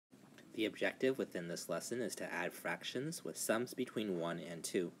The objective within this lesson is to add fractions with sums between 1 and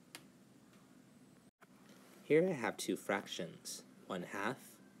 2. Here I have two fractions, 1/2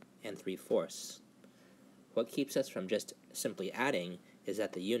 and 3/4. What keeps us from just simply adding is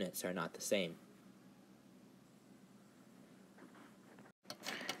that the units are not the same.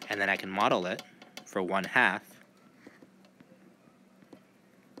 And then I can model it for 1/2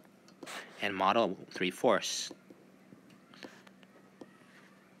 and model 3/4.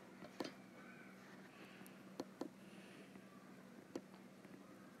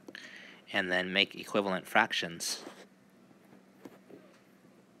 And then make equivalent fractions.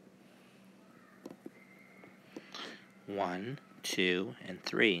 One, 2, and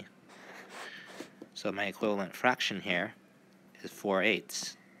 3. So my equivalent fraction here is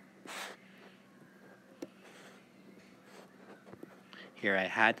 4/8. Here I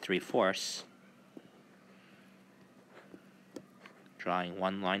had 3/4, drawing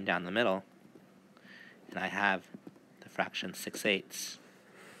one line down the middle, and I have the fraction 6/8.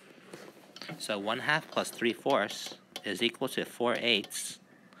 So 1/2 plus 3/4 is equal to 4/8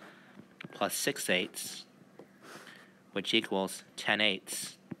 plus 6/8, which equals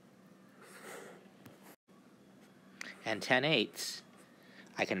 10/8. And 10/8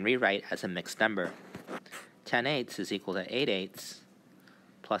 I can rewrite as a mixed number. 10/8 is equal to 8/8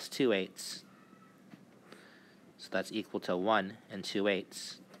 plus 2/8. So that's equal to 1 and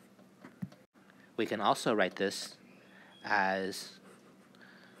 2/8. We can also write this as,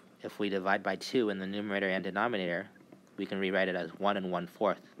 if we divide by 2 in the numerator and denominator, we can rewrite it as 1 and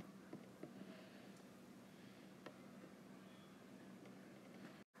 1/4.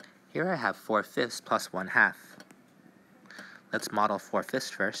 Here I have 4/5 plus 1/2. Let's model 4/5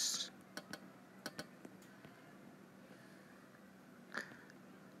 first.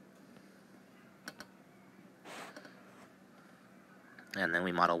 And then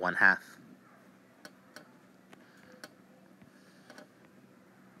we model 1/2.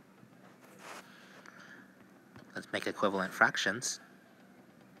 Let's make equivalent fractions.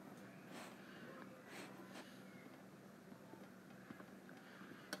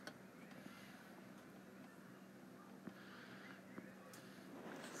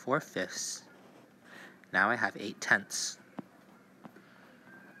 Four fifths. Now I have 8/10.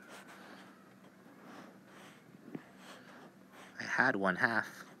 I had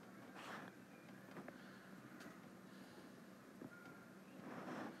 1/2.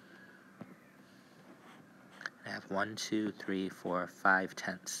 I have 1, 2, 3, 4,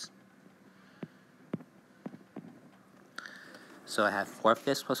 5/10. So I have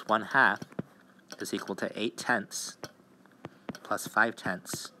 4/5 plus 1/2 is equal to 8/10 plus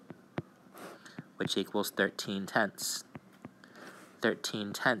 5/10, which equals 13/10.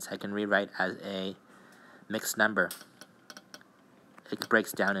 13/10 I can rewrite as a mixed number. It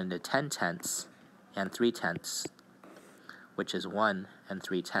breaks down into 10/10 and 3/10, which is 1 and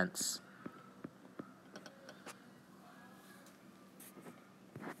 3/10.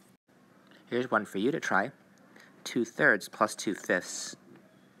 Here's one for you to try. 2/3 plus 2/5.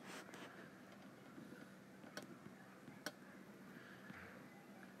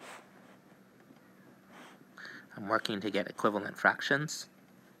 I'm working to get equivalent fractions.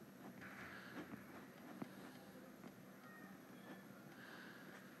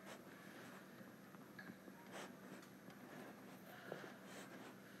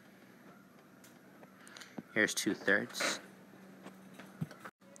 Here's 2/3.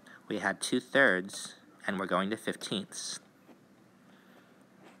 We had 2/3, and we're going to 15ths.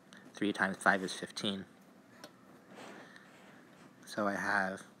 3 times 5 is 15. So I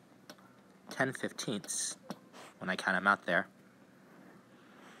have 10/15 when I count them out there.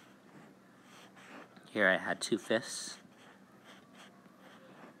 Here I had 2/5,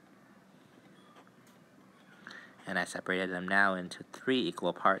 and I separated them now into 3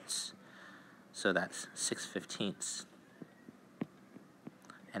 equal parts, so that's 6/15,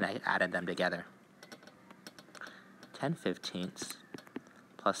 and I added them together. 10/15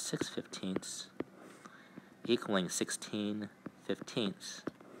 plus 6/15 equaling 16/15,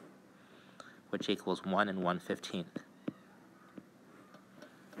 which equals 1 and 1/15.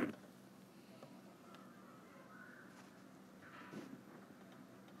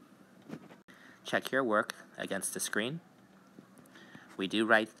 Check your work against the screen. We do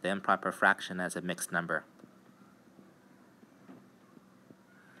write the improper fraction as a mixed number.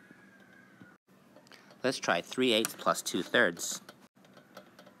 Let's try 3/8 plus 2/3.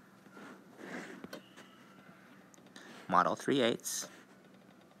 Model 3/8.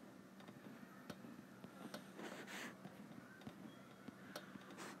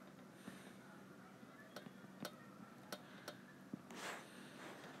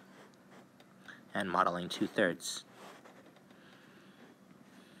 and modeling 2/3.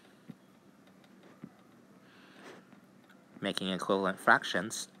 Making equivalent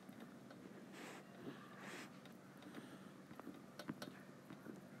fractions,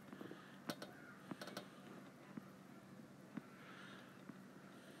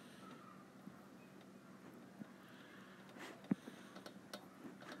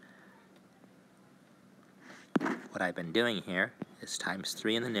 what I've been doing here is times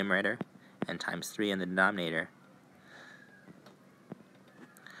 3 in the numerator and times 3 in the denominator,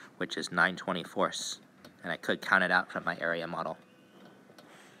 which is 9/24, and I could count it out from my area model.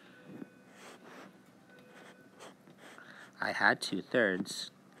 I had 2/3,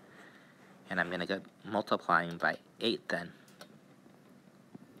 and I'm going to go multiplying by 8 then.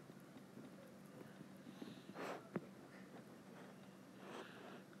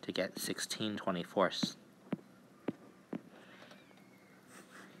 To get 16/24.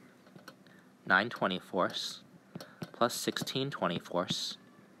 9/24 plus 16/24.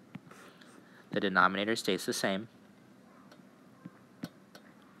 The denominator stays the same.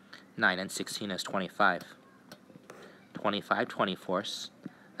 9 and 16 is 25. 25/24,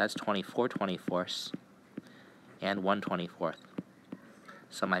 that's 24/24, and 1/24.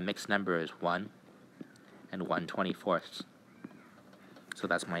 So my mixed number is 1 and 1/24. So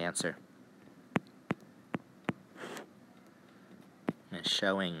that's my answer. And it's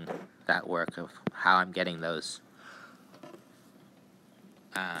showing that work of how I'm getting those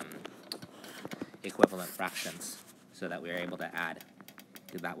equivalent fractions so that we're able to add.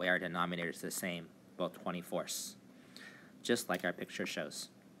 That way our denominator is the same, both 24ths, just like our picture shows.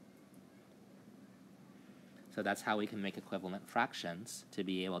 So that's how we can make equivalent fractions to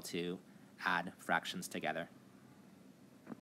be able to add fractions together.